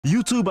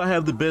YouTube, I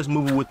have the best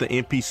mover with the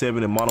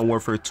MP7 in Modern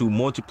Warfare 2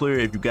 multiplayer.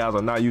 If you guys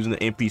are not using the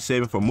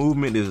MP7 for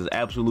movement, this is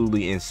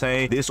absolutely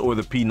insane. This or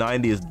the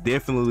P90 is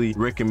definitely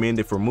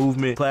recommended for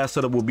movement. Class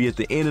setup will be at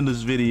the end of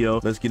this video.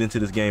 Let's get into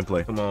this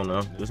gameplay. Come on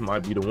now. This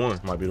might be the one.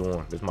 This might be the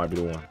one. This might be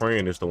the one.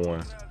 Praying it's the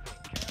one.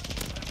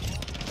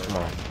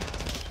 Come on.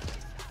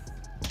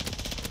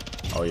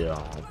 Oh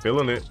yeah, I'm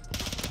feeling it.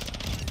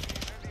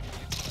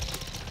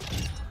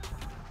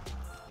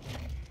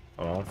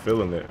 Oh, I'm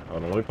feeling it.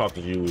 Hold on, let me pop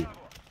this UE.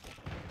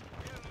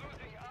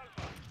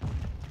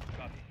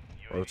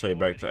 Rotate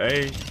back to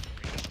A.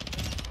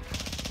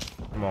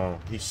 Come on,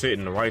 he's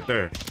sitting right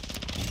there.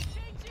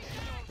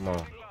 Come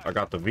on, I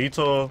got the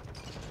VTOL.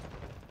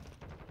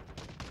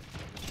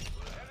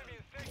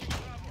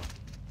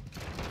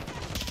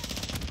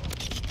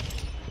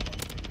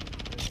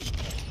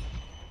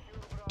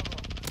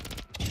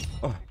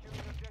 Oh.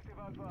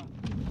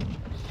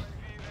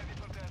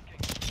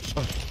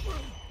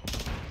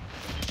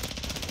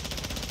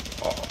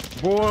 Oh.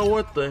 Boy,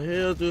 what the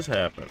hell just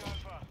happened?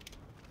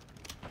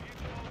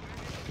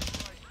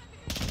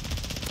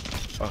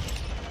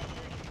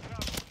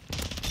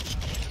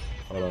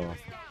 Hold on.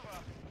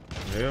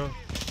 Yeah.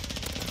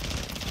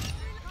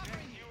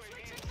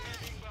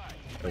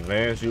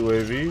 Advanced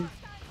UAV.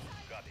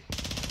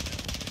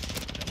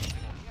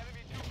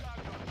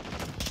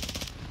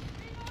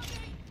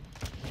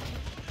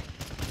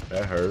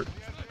 That hurt.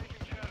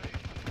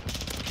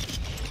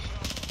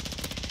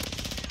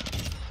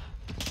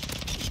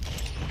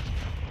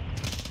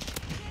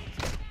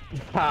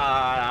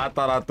 I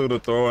thought I threw the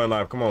throwing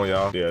knife. Come on,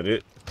 y'all.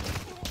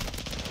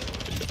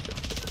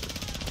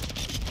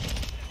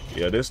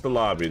 Yeah, this is the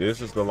lobby.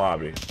 This is the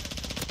lobby.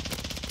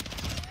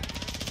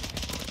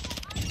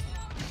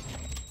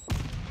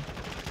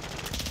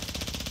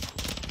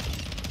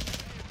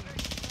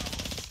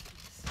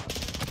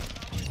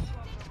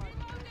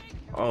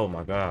 Oh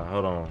my God,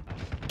 hold on.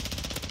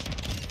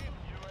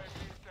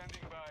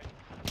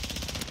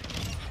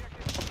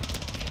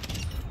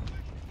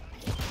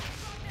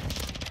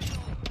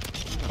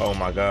 Oh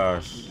my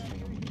gosh.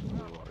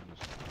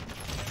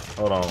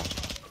 Hold on.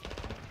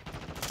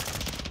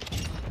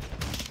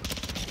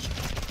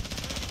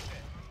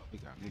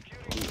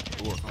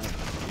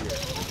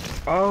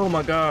 Oh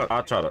my God.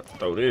 I'll try to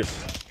throw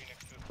this.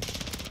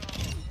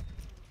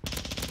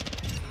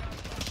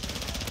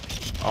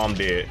 Oh, I'm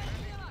dead.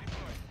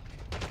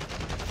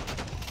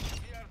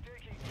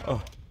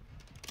 Oh.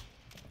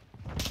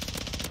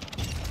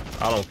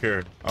 I don't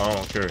care. I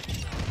don't care.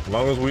 As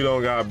long as we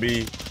don't got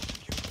B,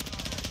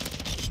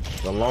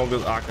 the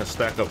longest I can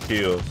stack up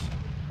kills.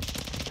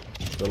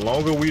 The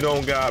longer we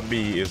don't got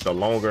B is the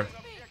longer.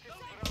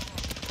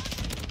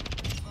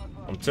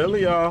 I'm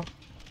telling y'all.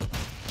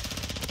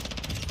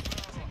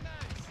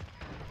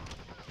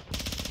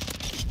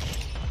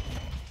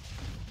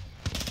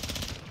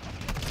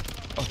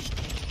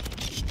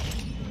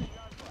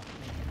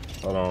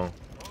 Hold on.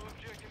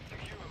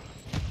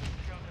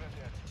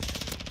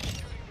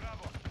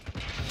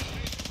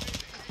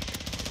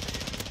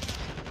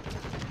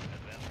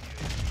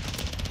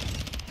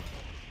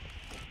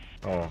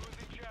 Oh,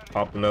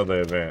 pop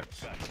another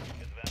advance.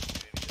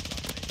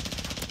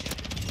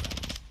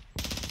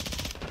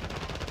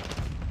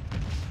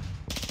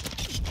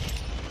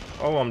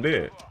 Oh, I'm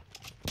dead.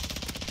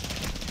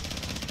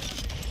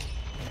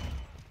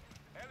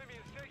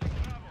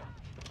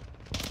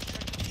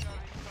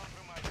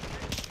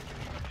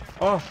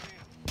 Oh.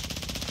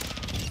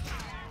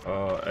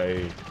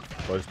 A.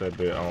 Place that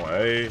bit on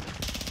A.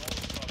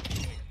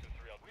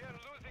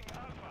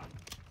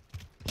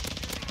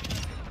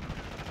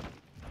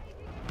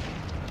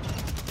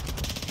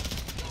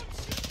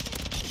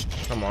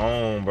 Come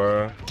on,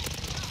 bruh.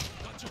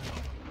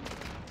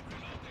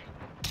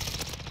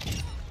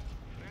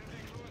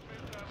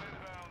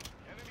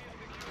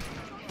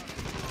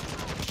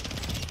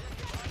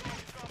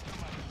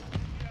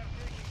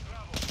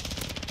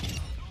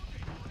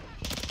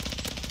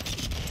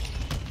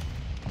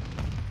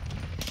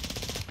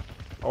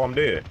 Oh, I'm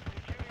dead.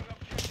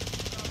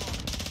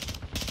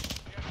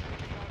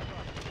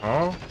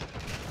 Huh?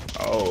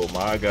 Oh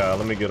my God,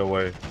 let me get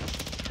away.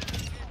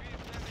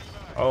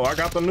 Oh, I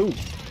got the nuke.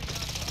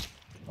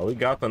 Oh, we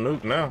got the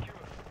nuke now.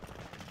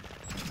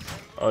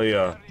 Oh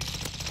yeah.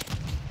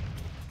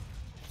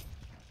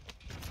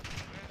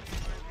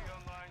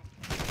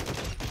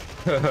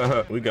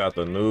 We got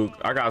the nuke.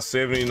 I got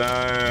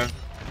 79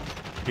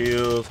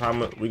 kills. How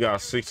much? We got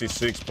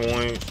 66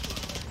 points.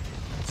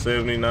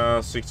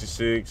 79,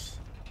 66.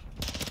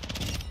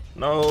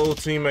 No,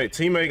 teammate.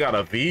 Teammate got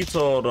a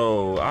VTOL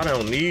though. I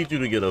don't need you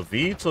to get a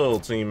VTOL,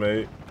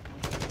 teammate.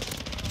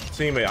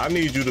 Teammate, I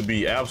need you to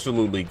be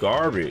absolutely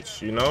garbage,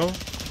 you know?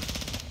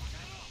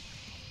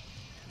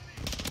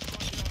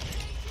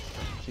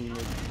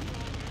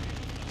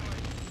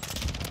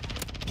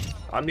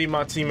 I need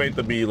my teammate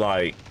to be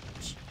like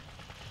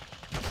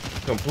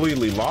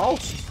completely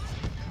lost.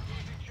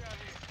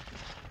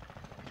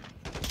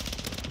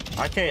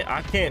 I can't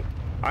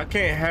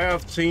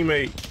have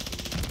teammate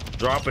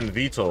dropping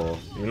VTOL,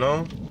 you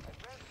know?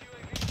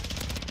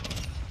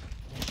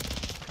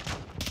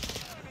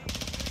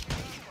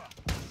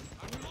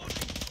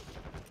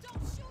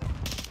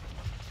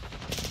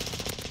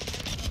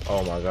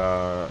 Oh my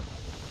god.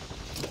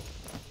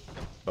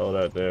 Throw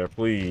that there,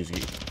 please.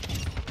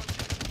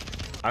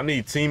 I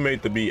need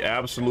teammate to be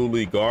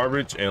absolutely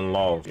garbage and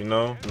lost, you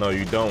know? No,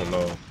 you don't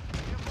know.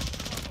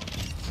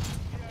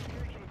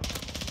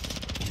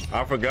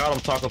 I forgot I'm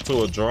talking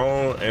to a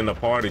drone in the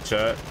party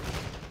chat.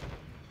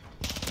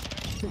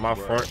 My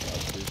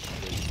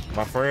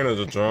friend is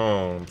a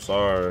drone. I'm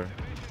sorry.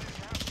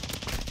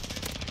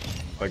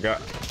 I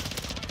got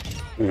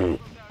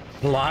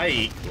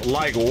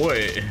like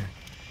what?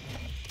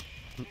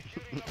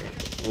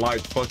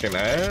 Like fucking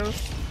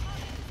ass?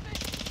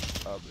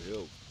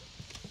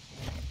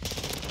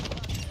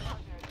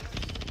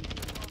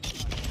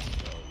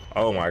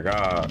 Oh my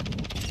god.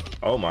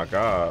 Oh my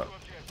god.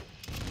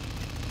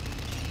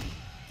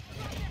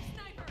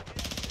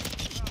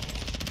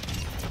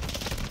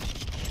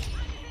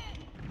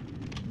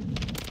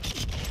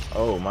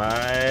 Oh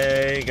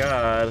my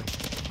god.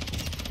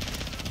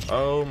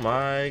 Oh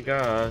my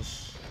gosh.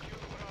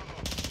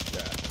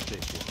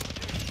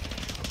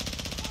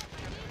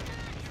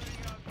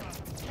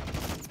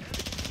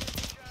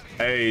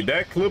 Hey,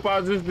 that clip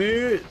I just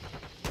did?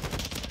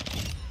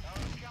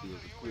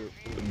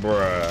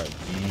 Bruh,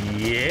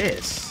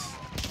 yes.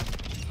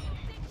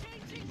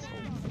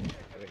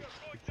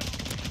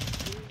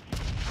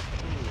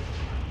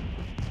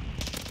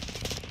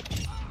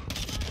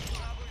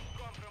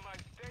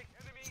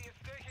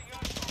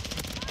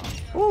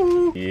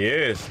 Ooh.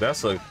 Yes,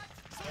 that's a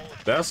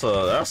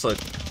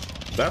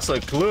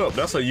clip.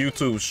 That's a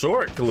YouTube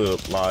short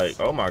clip. Like,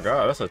 oh my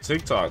god, that's a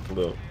TikTok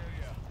clip.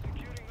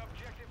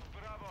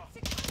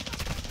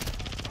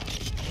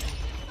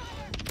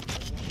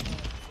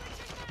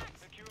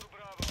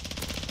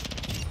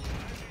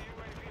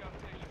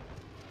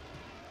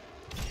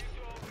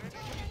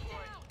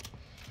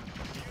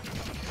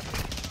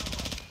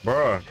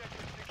 Bruh.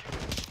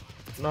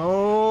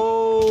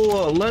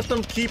 No, let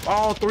them keep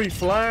all 3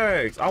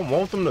 flags. I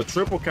want them to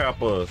triple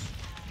cap us.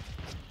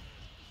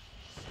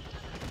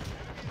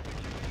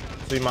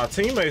 See, my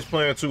teammates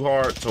playing too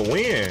hard to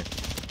win.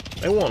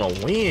 They want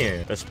to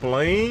win.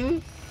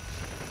 Explain.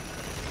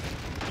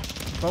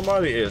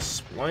 Somebody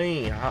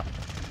explain.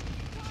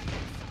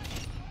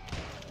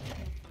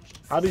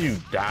 How do you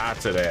die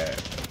to that?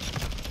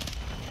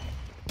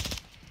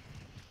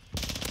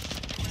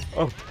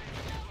 Oh.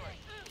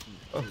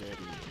 Oh.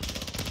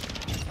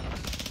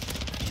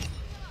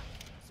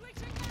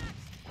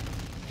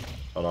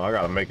 Hold on, I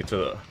gotta make it to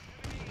the...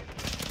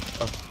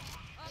 Oh.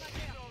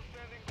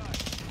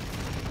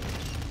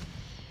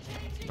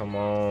 Come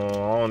on,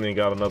 I don't even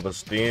got another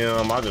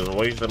stem. I just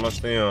wasted my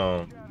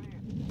stem.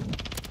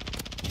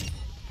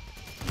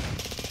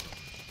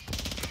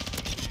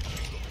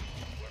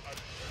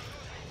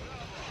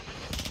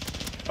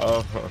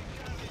 Oh.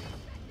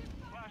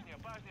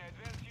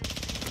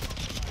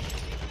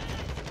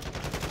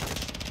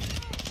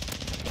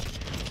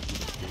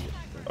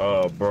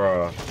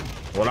 Bruh.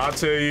 When I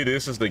tell you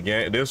this is the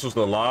game, this was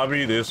the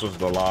lobby, this was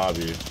the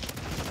lobby.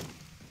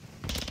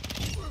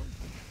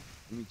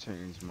 Let me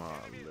change my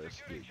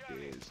let's get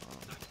dead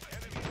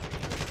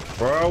on.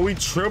 Bro, we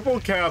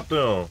triple capped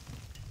them.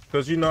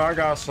 Cause you know I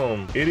got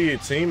some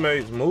idiot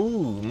teammates.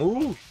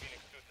 Move.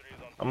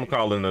 I'm gonna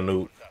call in the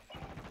nuke.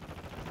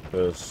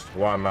 Cause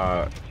why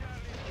not?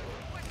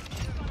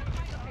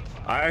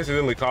 I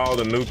accidentally called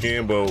the nuke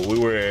in, but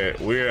we're at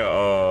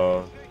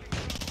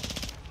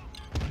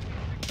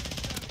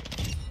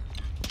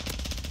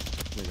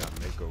They got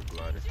Mako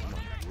glider. Come on,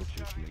 what's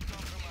your sneak?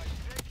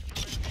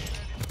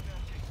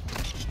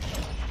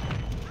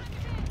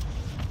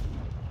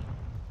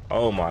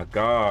 oh my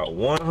god,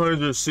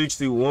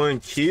 161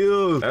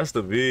 kills. That's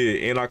the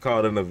vid, and I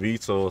called in a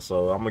veto,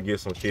 so I'm gonna get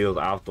some kills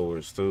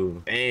afterwards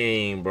too.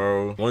 Dang,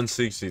 bro,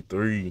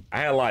 163. I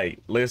had like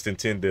less than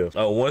 10 deaths.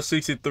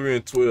 163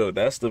 and 12.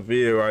 That's the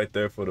vid right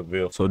there for the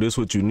vid. So this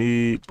what you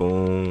need.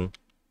 Boom,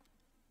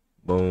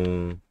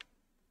 boom,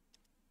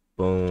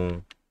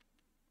 boom,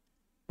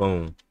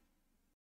 boom.